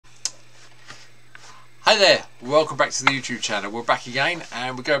Hi there, welcome back to the YouTube channel. We're back again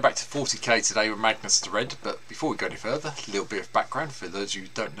and we're going back to 40k today with Magnus the Red. But before we go any further, a little bit of background for those who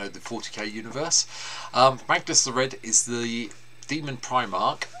don't know the 40k universe. Magnus the Red is the demon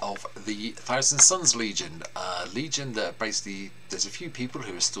Primarch of the Thousand Suns Legion. Legion that basically, there's a few people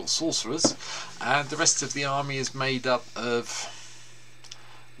who are still sorcerers and the rest of the army is made up of,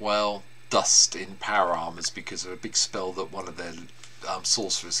 well, dust in power armors because of a big spell that one of their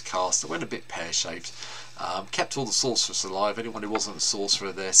sorcerers cast that went a bit pear-shaped. Kept all the sorcerers alive. Anyone who wasn't a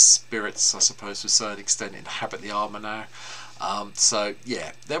sorcerer, their spirits, I suppose, to a certain extent inhabit the armour now. So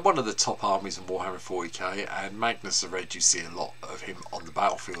yeah, they're one of the top armies in Warhammer 40k, and Magnus the Red, you see a lot of him on the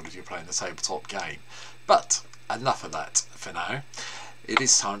battlefield if you're playing the tabletop game. But enough of that for now. It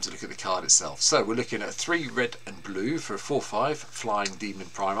is time to look at the card itself. So we're looking at 3 red and blue for a 4/5 flying demon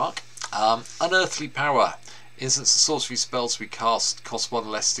Primarch. Unearthly power. Instants and sorcery spells we cast cost 1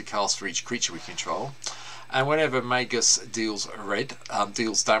 less to cast for each creature we control. And whenever Magus deals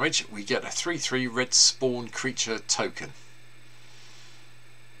damage, we get a 3/3 red spawn creature token.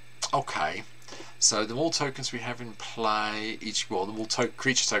 Okay, so the more tokens we have in play, the more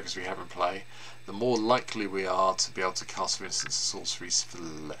creature tokens we have in play, the more likely we are to be able to cast for instants and sorceries for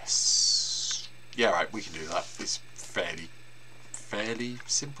less. Yeah, right, we can do that. It's fairly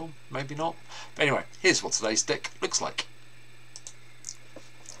simple, maybe not. But anyway, here's what today's deck looks like.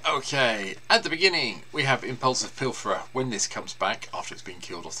 Okay, at the beginning we have Impulsive Pilferer. When this comes back after it's been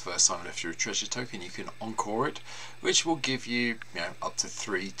killed off the first time and left you a treasure token, you can encore it, which will give you, up to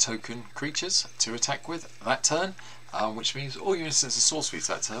 3 token creatures to attack with that turn, which means all your instants and sorceries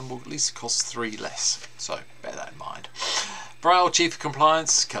that turn will at least cost 3 less. So bear that in mind. Brow, Chief of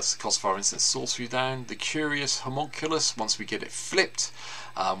Compliance, cuts the cost of our instant sorcery down. The Curious Homunculus, once we get it flipped,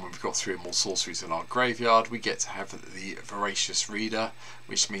 when we've got 3 or more sorceries in our graveyard, we get to have the Voracious Reader,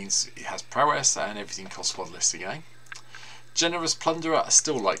 which means it has prowess and everything costs 1 less again. Generous Plunderer, I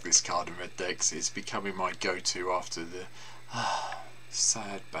still like this card in red decks. It's becoming my go-to after the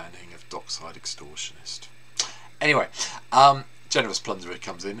sad banning of Dockside Extortionist. Anyway, Generous Plunderer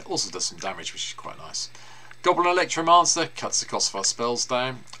comes in, also does some damage, which is quite nice. Goblin Electromancer cuts the cost of our spells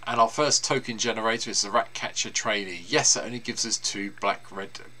down, and our first token generator is the Ratcatcher Trainee. Yes, it only gives us 2 black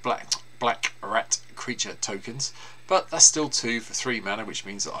rat creature tokens, but that's still 2 for 3 mana, which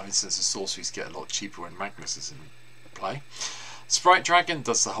means that our instants and sorceries get a lot cheaper when Magnus is in play. Sprite Dragon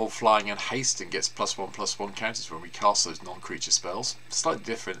does the whole flying and haste and gets +1/+1 counters when we cast those non-creature spells. Slightly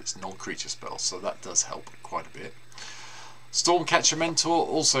different, it's non-creature spells, so that does help quite a bit. Stormcatcher Mentor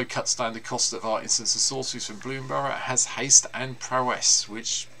also cuts down the cost of our instants and sorceries from Bloomborough. It has haste and prowess,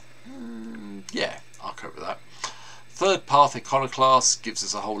 which, yeah, I'll cope with that. Third Path Iconoclast gives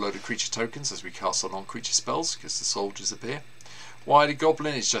us a whole load of creature tokens as we cast our non-creature spells because the soldiers appear. Wily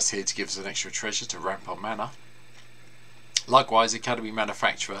Goblin is just here to give us an extra treasure to ramp our mana. Likewise, Academy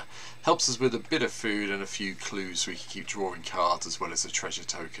Manufacturer helps us with a bit of food and a few clues so we can keep drawing cards as well as the treasure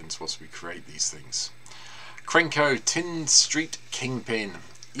tokens once we create these things. Krenko Tin Street Kingpin.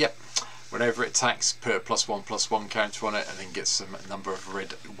 Yep, whenever it attacks, put a +1/+1 counter on it and then gets a number of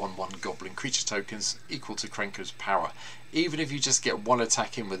red 1/1 goblin creature tokens equal to Krenko's power. Even if you just get 1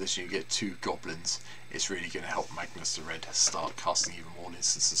 attack in with this and you get 2 goblins, it's really going to help Magnus the Red start casting even more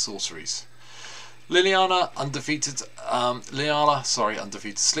instants and sorceries. Liliana, undefeated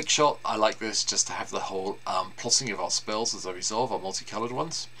Slick Shot. I like this just to have the whole plotting of our spells as they resolve, our multicoloured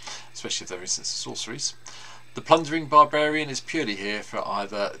ones, especially if they're instants and sorceries. The Plundering Barbarian is purely here for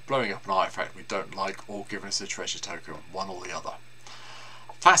either blowing up an artifact we don't like or giving us a treasure token, one or the other.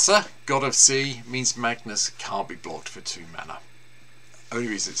 Thassa, God of Sea, means Magnus can't be blocked for 2 mana. Only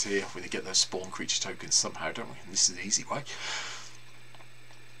reason it's here, when you get those spawn creature tokens somehow, don't we? And this is an easy way.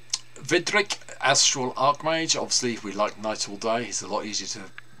 Vidric, Astral Archmage, obviously we like Night All Day, he's a lot easier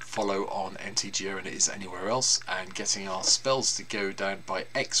to follow on MTGO than it is anywhere else, and getting our spells to go down by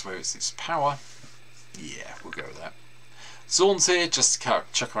X where it's its power, yeah, we'll go with that. Zorn's here just to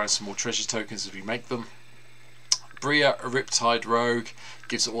chuck around some more treasure tokens as we make them. Bria, a Riptide Rogue,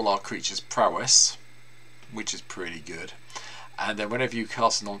 gives all our creatures prowess, which is pretty good. And then whenever you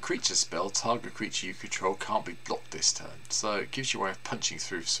cast a non-creature spell, target creature you control can't be blocked this turn. So it gives you a way of punching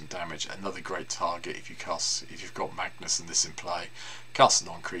through for some damage. Another great target if you've got Magnus and this in play. Cast a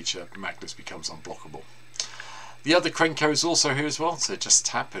non-creature, Magnus becomes unblockable. The other Krenko is also here as well, so just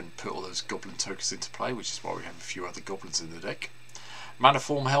tap and put all those goblin tokens into play, which is why we have a few other goblins in the deck.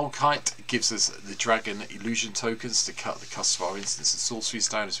 Maniform Hellkite gives us the Dragon Illusion tokens to cut the cost of our instants and sorceries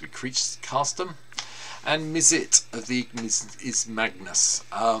down as we cast them. And Mizzet of the Ignis is Magnus.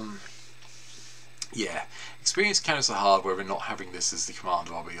 Yeah, experience counters are hard where we're not having this as the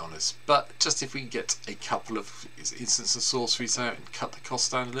commander, I'll be honest. But just if we can get a couple of instances of sorceries out and cut the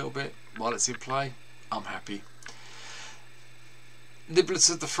cost down a little bit while it's in play, I'm happy. Nibblers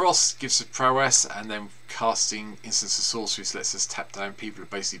of the Frost gives us prowess, and then casting instance of sorceries lets us tap down people who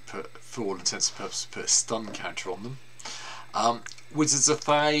basically put, for all intents and purposes, put a stun counter on them. Wizards of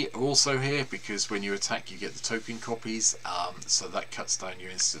Thay are also here because when you attack you get the token copies, so that cuts down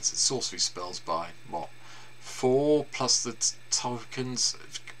your instance of sorcery spells by what, 4 plus the tokens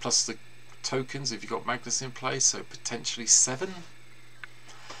if you've got Magnus in play, so potentially 7.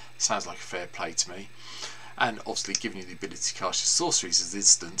 Sounds like a fair play to me. And obviously giving you the ability to cast your sorceries as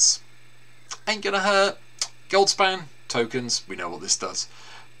instance ain't gonna hurt. Goldspan, tokens, we know what this does.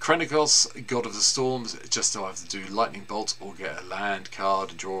 Krennikos, God of the Storms, just to either do Lightning Bolt or get a land card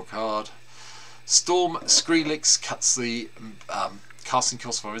and draw a card. Storm Skrillex cuts the casting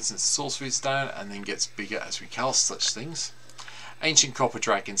cost for instance sorceries down and then gets bigger as we cast such things. Ancient Copper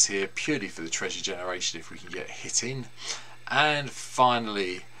Dragons here purely for the treasure generation if we can get hit in. And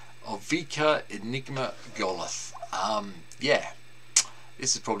finally, Ovika Enigma Goloth. Yeah,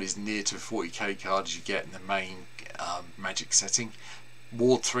 this is probably as near to a 40k card as you get in the main magic setting.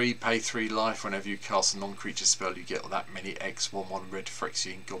 Ward 3, pay 3 life. Whenever you cast a non-creature spell, you get that many X 1/1 red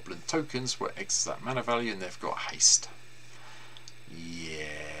Phyrexian Goblin tokens, where X is that mana value, and they've got haste.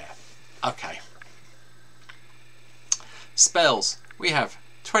 Yeah. Okay. Spells. We have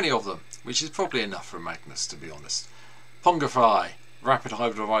 20 of them, which is probably enough for Magnus, to be honest. Pongify. Rapid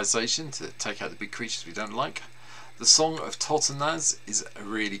hybridization to take out the big creatures we don't like. The Song of Totanaz is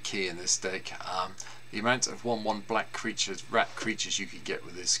really key in this deck. The amount of 1/1 black creatures, rat creatures you could get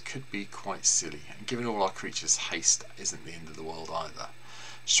with this could be quite silly, and given all our creatures, haste isn't the end of the world either.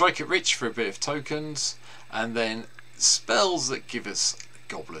 Strike it rich for a bit of tokens, and then spells that give us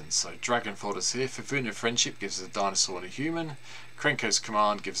goblins. So Dragon Fodders here, Favuna of Friendship gives us a dinosaur and a human. Krenko's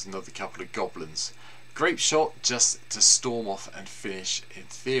Command gives us another couple of goblins. Grape Shot just to storm off and finish in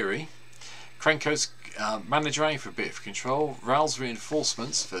theory. Krenko's Mana Drain for a bit of control. Ral's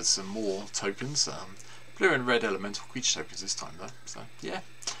Reinforcements for some more tokens. Blue and red elemental creature tokens this time though, so yeah.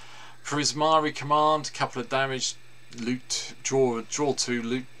 Prismari Command, couple of damage, loot, draw 2,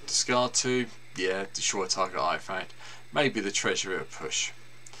 loot, discard 2, yeah, destroy a target artifact. Maybe the treasure at a push.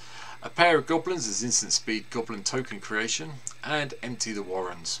 A pair of goblins is instant speed goblin token creation, and empty the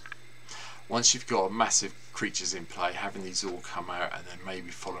warrens. Once you've got massive creatures in play, having these all come out and then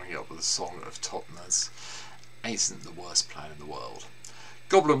maybe following it up with a Song of Totanaz isn't the worst plan in the world.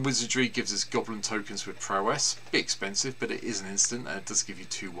 Goblin Wizardry gives us goblin tokens with prowess. Bit expensive, but it is an instant and it does give you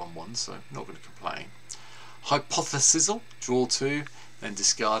 2 1/1s, so not going to complain. Hypothesizzle, draw 2, then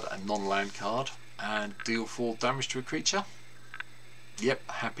discard a non-land card and deal 4 damage to a creature. Yep,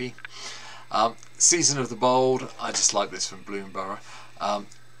 happy. Season of the Bold, I just like this from Bloomborough.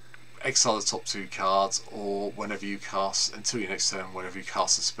 Exile the top 2 cards, or whenever you cast, until your next turn, whenever you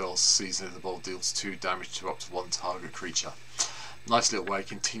cast a spell, Season of the Bold deals 2 damage to up to 1 target creature. Nice little way of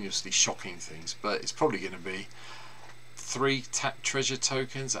continuously shocking things, but it's probably going to be 3 tap treasure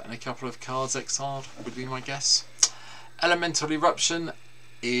tokens and a couple of cards exiled, would be my guess. Elemental Eruption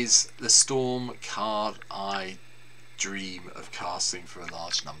is the storm card I dream of casting for a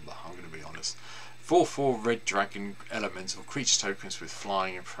large number, I'm going to be honest. 4/4 red dragon elemental creature tokens with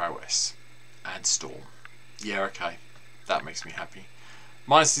flying and prowess and storm. Yeah, okay, that makes me happy.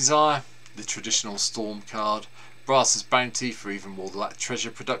 Mind's Desire, the traditional storm card. Brass's Bounty for even more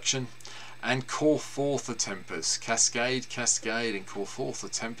treasure production. And Call Forth the Tempest. Cascade, and Call Forth the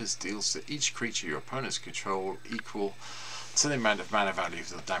Tempest deals to each creature your opponents control equal to the amount of mana value of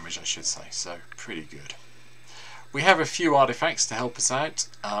the damage, I should say. So pretty good. We have a few artifacts to help us out.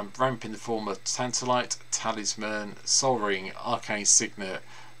 Ramp in the form of Tantalite, Talisman, Soul Ring, Arcane Signet,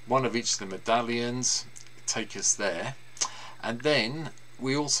 one of each of the medallions take us there. And then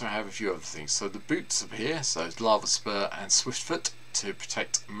we also have a few other things. So the boots are here, so it's Lava Spur and Swiftfoot to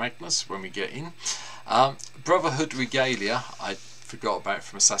protect Magnus when we get in. Brotherhood Regalia, I forgot about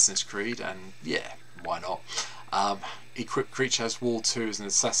from Assassin's Creed, and yeah, why not? Equipped creature has Wall 2 as an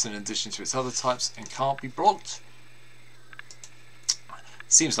assassin in addition to its other types and can't be blocked.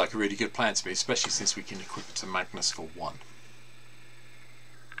 Seems like a really good plan to me, especially since we can equip it to Magnus for 1.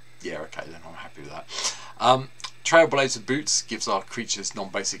 Yeah, okay, then I'm happy with that. Trailblazer Boots gives our creatures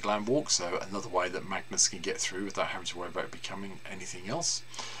non-basic land walk, so another way that Magnus can get through without having to worry about becoming anything else.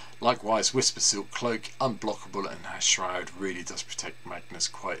 Likewise, Whisper Silk Cloak, unblockable and has Shroud, really does protect Magnus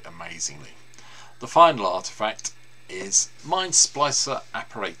quite amazingly. The final artifact is Mind Splicer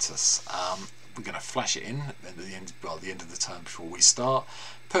Apparatus. we're going to flash it in at the end, well, the end of the turn before we start.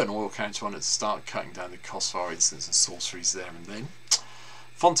 Put an oil counter on it to start cutting down the cost for our instants and sorceries there and then.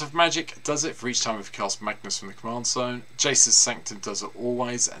 Font of Magic does it for each time we've cast Magnus from the command zone. Jace's Sanctum does it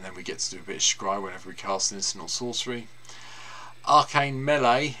always, and then we get to do a bit of scry whenever we cast an instant or sorcery. Arcane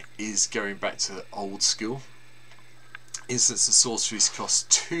Melee is going back to old school. Instants and sorceries cost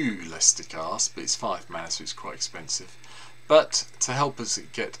 2 less to cast, but it's 5 mana, so it's quite expensive. But to help us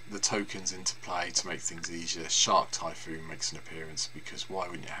get the tokens into play to make things easier, Shark Typhoon makes an appearance, because why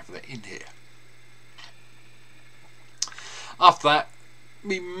wouldn't you have that in here? After that,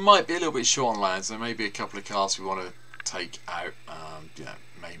 we might be a little bit short on lands. There may be a couple of cards we want to take out. You know,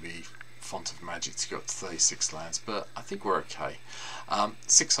 maybe Font of Magic to go up to 36 lands, but I think we're okay.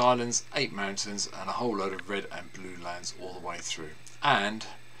 6 islands, 8 mountains, and a whole load of red and blue lands all the way through. And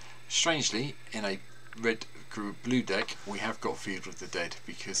strangely, in a red blue deck, we have got Field of the Dead,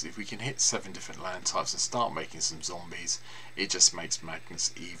 because if we can hit 7 different land types and start making some zombies, it just makes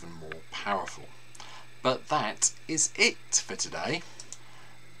Magnus even more powerful. But that is it for today.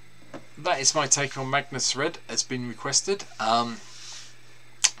 That is my take on Magnus Red as been requested.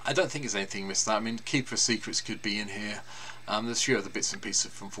 I don't think there's anything missed out. I mean, Keeper of Secrets could be in here. There's a few other bits and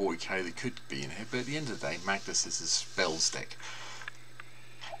pieces from 40k that could be in here, but at the end of the day, Magnus is a spells deck.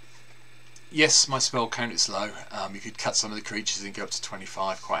 Yes, my spell count is low. You could cut some of the creatures and go up to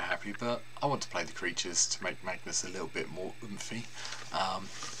 25 quite happily, but I want to play the creatures to make Magnus a little bit more oomphy.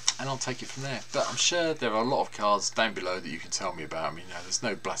 And I'll take it from there. But I'm sure there are a lot of cards down below that you can tell me about. I mean, you know, there's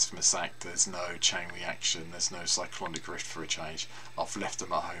no Blasphemous Act, there's no Chain Reaction, there's no Cyclonic Rift for a change. I've left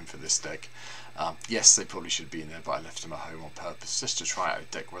them at home for this deck. Yes, they probably should be in there, but I left them at home on purpose, just to try out a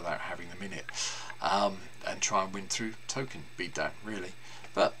deck without having them in it. And try and win through token beatdown, really.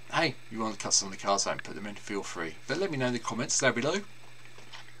 But hey, you want to cut some of the cards out and put them in, feel free. But let me know in the comments down below.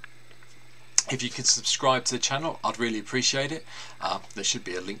 If you could subscribe to the channel, I'd really appreciate it. There should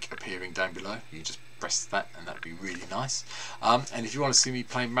be a link appearing down below. You can just press that and that'd be really nice. And if you want to see me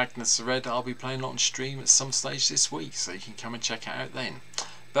playing Magnus the Red, I'll be playing it on stream at some stage this week, so you can come and check it out then.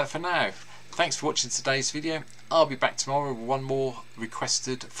 But for now, thanks for watching today's video. I'll be back tomorrow with one more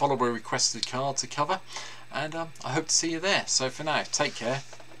follower requested card to cover. And I hope to see you there. So for now, take care.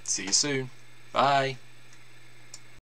 See you soon. Bye.